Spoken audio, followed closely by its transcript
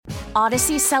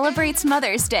Odyssey celebrates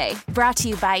Mother's Day, brought to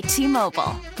you by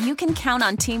T-Mobile. You can count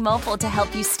on T-Mobile to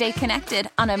help you stay connected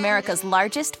on America's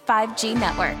largest 5G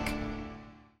network.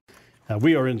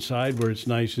 We are inside where it's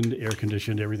nice and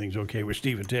air-conditioned. Everything's okay with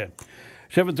Steve and Ted.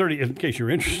 7:30, in case you're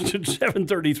interested,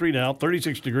 7:33 now,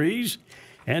 36 degrees.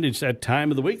 And it's that time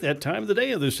of the week, that time of the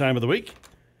day of this time of the week.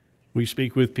 We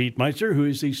speak with Pete Meister, who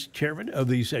is the chairman of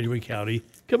the Sedgwick County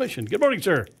Commission. Good morning,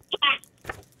 sir.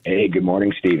 Hey, good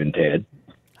morning, Steve and Ted.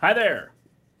 Hi there.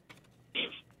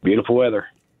 Beautiful weather.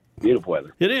 Beautiful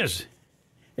weather. It is.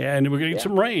 And we're going to get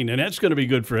some rain, and that's going to be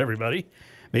good for everybody,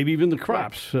 maybe even the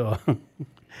crops. So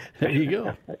there you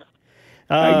go.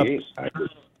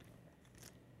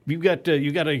 You got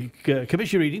a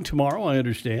commission meeting tomorrow, I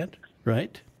understand,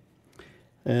 right?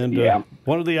 And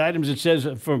one of the items it says,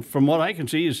 from what I can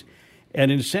see, is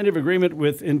an incentive agreement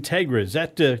with Integra. Is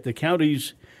that the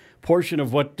county's portion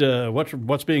of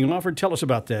what's being offered? Tell us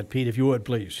about that, Pete, if you would,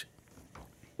 please.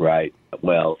 Right.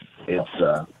 Well, it's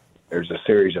there's a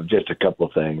series of just a couple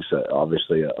of things.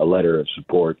 Obviously, a letter of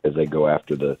support as they go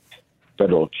after the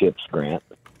federal CHIPS grant,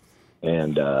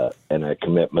 and a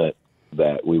commitment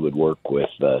that we would work with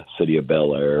the city of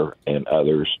Bel Air and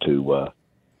others to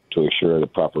assure the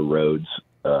proper roads.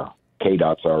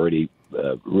 KDOT's already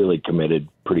really committed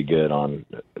pretty good on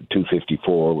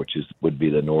 254, which would be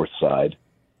the north side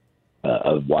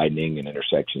of widening and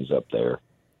intersections up there.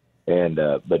 And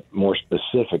but more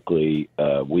specifically,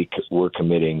 we're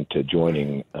committing to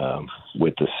joining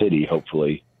with the city,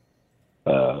 hopefully,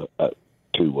 actually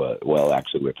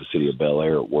with the city of Bel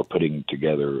Air. We're putting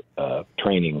together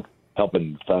training,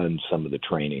 helping fund some of the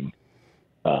training,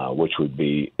 which would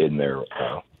be in their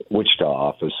Wichita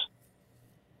office.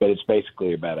 But it's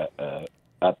basically about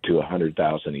up to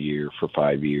 $100,000 a year for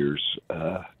 5 years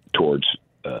towards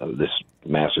this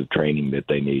massive training that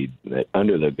they need,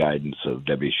 under the guidance of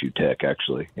WSU Tech,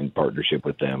 actually, in partnership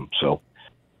with them. So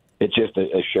it's just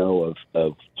a show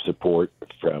of support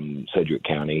from Sedgwick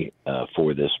County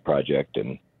for this project,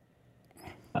 and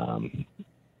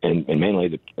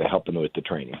mainly helping with the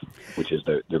training, which is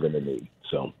they're going to need.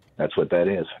 So that's what that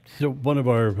is. So one of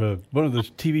the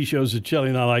TV shows that Shelley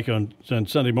and I like on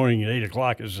Sunday morning at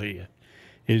 8:00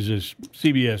 is this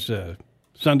CBS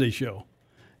Sunday show,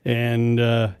 and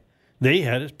they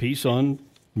had a piece on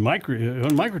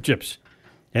microchips,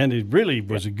 and it really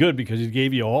was good because it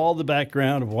gave you all the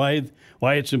background of why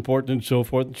it's important and so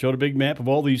forth, and showed a big map of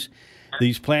all these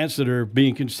plants that are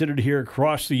being considered here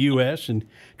across the U.S. and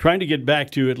trying to get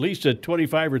back to at least a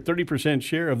 25 or 30%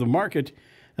 share of the market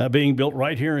being built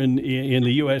right here in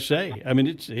the USA. I mean,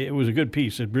 it was a good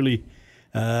piece. It really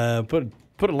put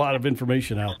a lot of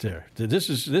information out there. This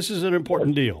is an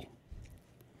important deal.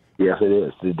 Yes, it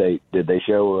is. Did they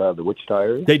show the Wichita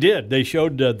area? They did. They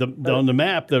showed on the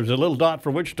map. There was a little dot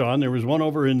for Wichita, and there was one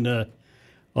over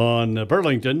on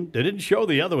Burlington. They didn't show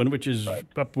the other one, which is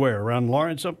up where? Around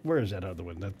Lawrence? Up where is that other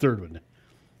one? That third one?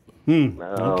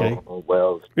 Okay.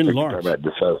 Well, in Lawrence. About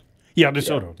DeSoto. Yeah,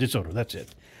 DeSoto. That's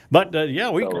it. But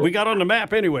we got on the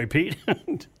map anyway, Pete.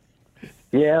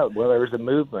 Yeah. Well, there was a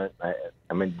movement. I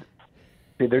mean,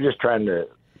 see, they're just trying to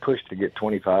push to get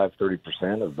 25,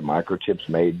 30% of the microchips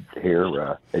made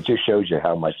here. It just shows you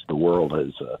how much the world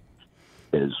has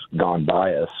gone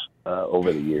by us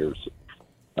over the years.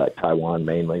 Taiwan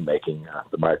mainly making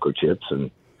the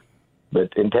microchips, but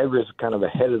Integra is kind of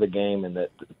ahead of the game in that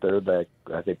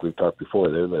I think we've talked before,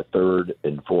 they're the third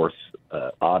and fourth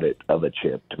audit of a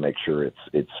chip to make sure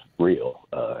it's real.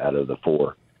 Out of the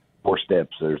four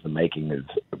steps, there's the making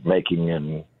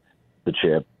and the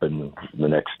chip, and the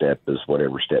next step is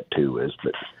whatever step 2 is.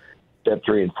 But step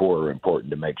 3 and 4 are important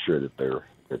to make sure that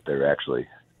they're actually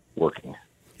working.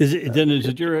 Is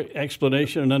it your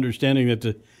explanation and understanding that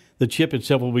the chip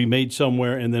itself will be made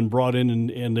somewhere and then brought in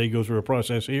and they go through a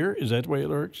process here? Is that the way it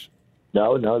works?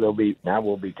 No,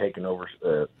 we'll be taking over.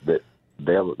 That's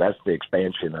the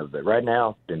expansion of it. Right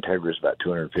now, Integra is about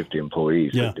 250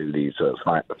 employees that do these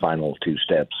final 2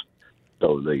 steps.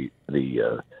 So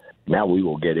now they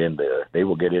will get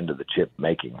into the chip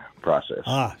making process.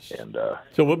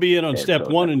 So we'll be in on step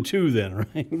 1 and 2 then,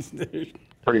 right?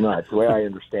 Pretty much, the way I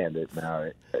understand it.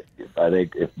 Now, I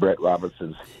think if Brett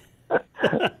Robinson's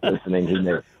listening, he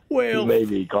may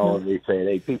be calling me saying,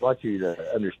 "Hey, Pete, I want you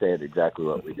to understand exactly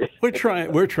what we did." We're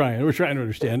trying to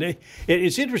understand.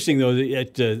 It's interesting though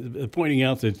at pointing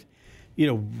out that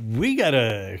we got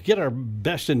to get our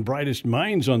best and brightest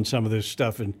minds on some of this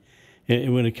stuff, and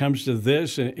when it comes to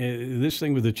this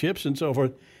thing with the chips and so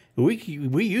forth,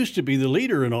 we used to be the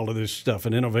leader in all of this stuff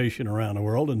and innovation around the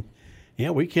world, and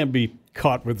we can't be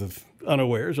caught with the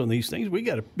unawares on these things. We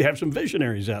got to have some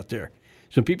visionaries out there,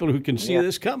 some people who can see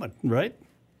this coming, right?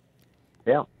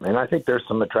 Yeah, and I think there's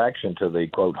some attraction to the,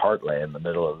 quote, heartland, the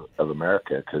middle of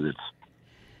America, because it's,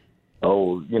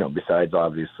 besides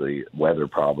obviously weather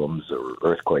problems or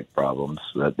earthquake problems,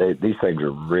 these things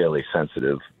are really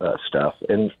sensitive stuff.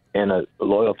 And a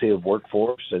loyalty of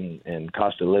workforce and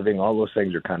cost of living, all those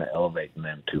things are kind of elevating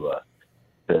them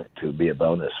to be a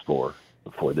bonus for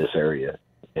this area.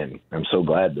 And I'm so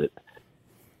glad that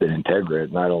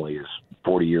Integra not only is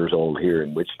 40 years old here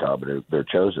in Wichita, but they're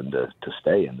chosen to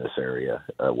stay in this area,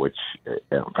 which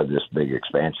for this big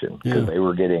expansion, because they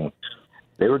were getting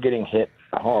hit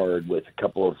hard with a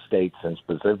couple of states in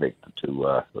specific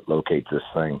to locate this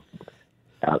thing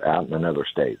out in another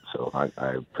state. So I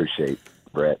appreciate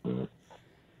Brett and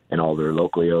all their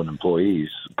locally owned employees.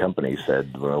 Companies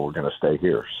said, well, we're going to stay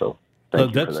here. So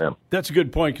thank you for them. That's a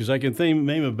good point, because I can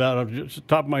name about, just the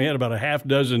top of my head, about a half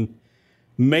dozen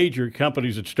major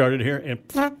companies that started here, and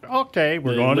okay,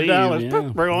 we're going to Dallas.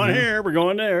 Yeah. We're going here. We're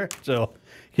going there. So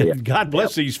God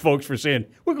bless these folks for saying,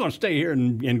 we're going to stay here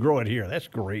and grow it here. That's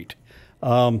great.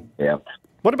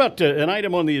 What about an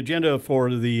item on the agenda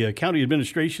for the county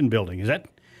administration building?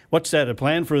 What's that, a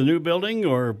plan for the new building,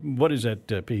 or what is that,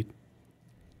 Pete?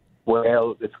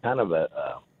 Well, it's kind of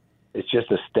it's just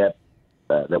a step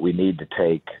that we need to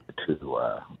take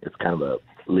to, it's kind of a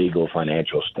legal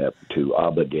financial step to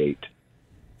obligate,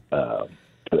 to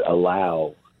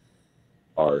allow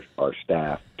our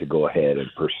staff to go ahead and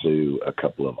pursue a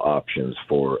couple of options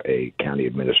for a county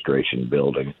administration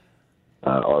building.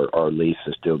 Our lease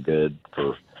is still good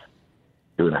for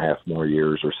 2.5 more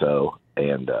years or so,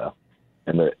 and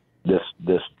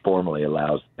this formally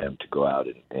allows them to go out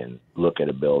and look at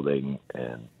a building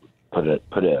and put a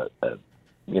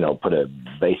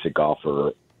basic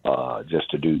offer just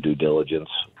to do due diligence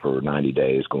for 90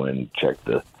 days, go in and check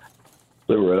the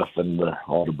roof and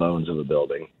all the bones of the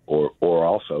building, or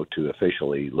also to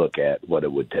officially look at what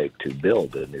it would take to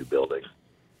build a new building.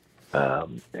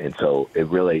 And so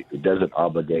it doesn't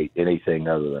obligate anything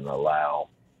other than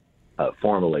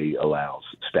formally allows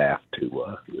staff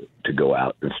to go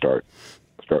out and start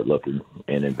looking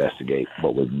and investigate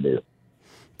what we can do.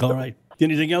 All right.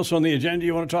 Anything else on the agenda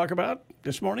you want to talk about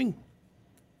this morning?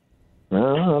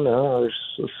 No.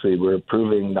 Let's see. We're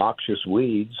approving noxious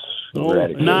weeds. Oh,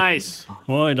 nice.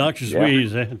 Boy, noxious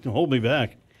weeds. Hold me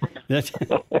back.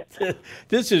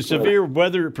 This is severe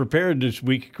weather preparedness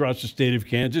week across the state of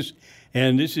Kansas,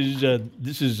 and this is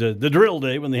the drill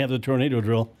day when they have the tornado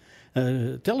drill.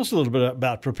 Tell us a little bit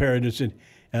about preparedness,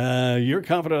 and you're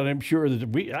confident, I'm sure,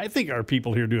 that I think our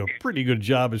people here do a pretty good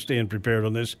job of staying prepared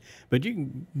on this, but you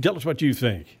can tell us what you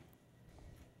think.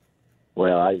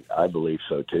 Well, I believe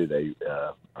so too.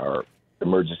 Our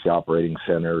emergency operating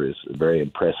center is a very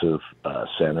impressive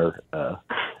center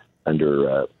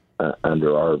under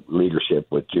our leadership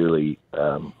with Julie.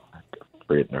 I'm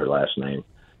forgetting her last name,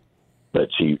 but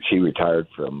she retired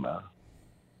from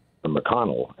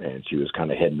McConnell, and she was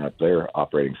kind of heading up their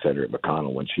operating center at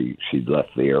McConnell when she left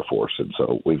the Air Force, and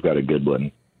so we've got a good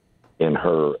one in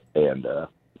her. And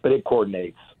but it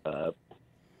coordinates,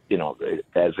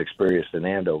 as experienced in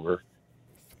Andover.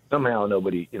 Somehow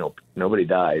nobody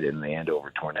died in the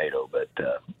Andover tornado, but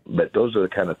those are the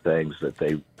kind of things that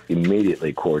they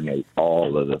immediately coordinate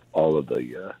all of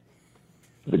the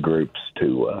groups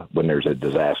to when there's a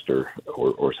disaster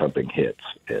or something hits,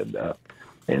 and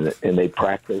they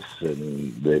practice,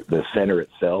 and the center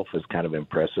itself is kind of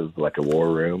impressive, like a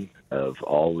war room of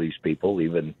all these people.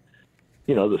 Even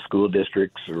the school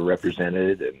districts are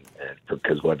represented, and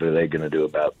because what are they going to do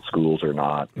about schools or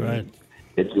not? Right.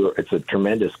 It's a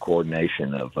tremendous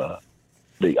coordination of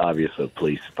the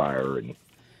police, fire, and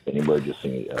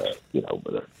emergency.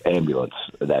 The ambulance.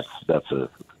 That's a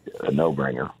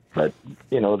no-brainer. But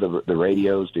the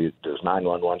radios. Does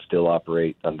 911 still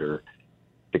operate to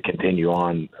continue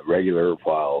on regular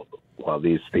while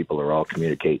these people are all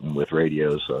communicating with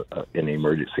radios in the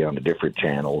emergency on the different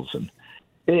channels? And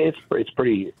it's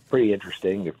pretty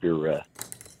interesting if you're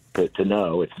to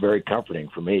know. It's very comforting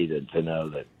for me to know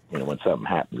that. When something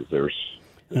happens, where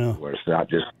it's not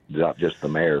just the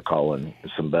mayor calling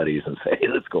some buddies and say, "Hey,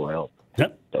 let's go help."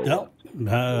 Yep. So,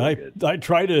 I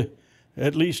try to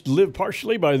at least live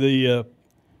partially by the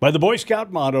Boy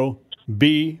Scout motto: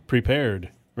 "Be prepared."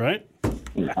 Right?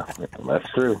 Yeah, that's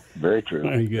true. Very true.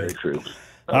 Very true.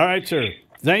 All right, sir.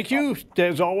 Thank you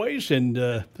as always, and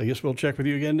I guess we'll check with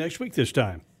you again next week this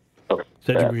time.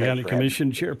 Sedgwick County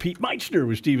Commission Chair Pete Meitzner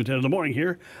with Steve at 10 in the morning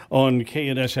here on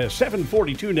KNSS.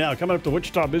 7:42 now. Coming up, the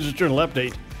Wichita Business Journal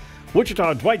update.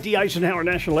 Wichita Dwight D. Eisenhower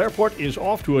National Airport is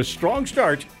off to a strong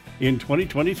start in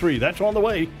 2023. That's on the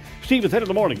way. Steve at 10 in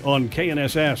the morning on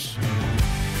KNSS.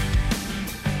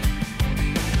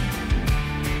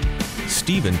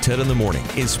 Steve and Ted in the Morning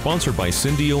is sponsored by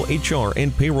Syndio HR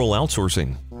and Payroll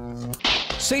Outsourcing.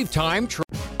 Save time.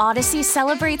 Odyssey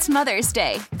celebrates Mother's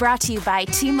Day, brought to you by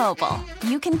T-Mobile.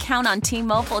 You can count on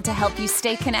T-Mobile to help you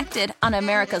stay connected on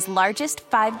America's largest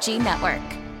 5G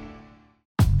network.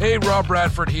 Hey, Rob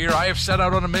Bradford here. I have set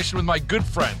out on a mission with my good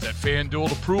friends at FanDuel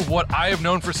to prove what I have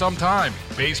known for some time.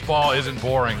 Baseball isn't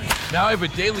boring. Now I have a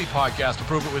daily podcast to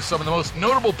prove it with some of the most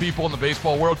notable people in the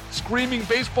baseball world, screaming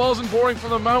baseball isn't boring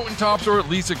from the mountaintops, or at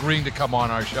least agreeing to come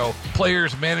on our show.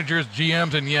 Players, managers,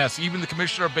 GMs, and yes, even the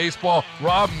commissioner of baseball,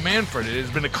 Rob Manfred. It has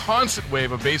been a constant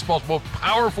wave of baseball's most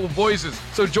powerful voices.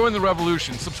 So join the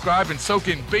revolution. Subscribe and soak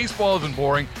in Baseball Isn't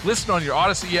Boring. Listen on your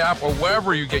Odyssey app or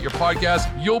wherever you get your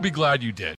podcasts. You'll be glad you did.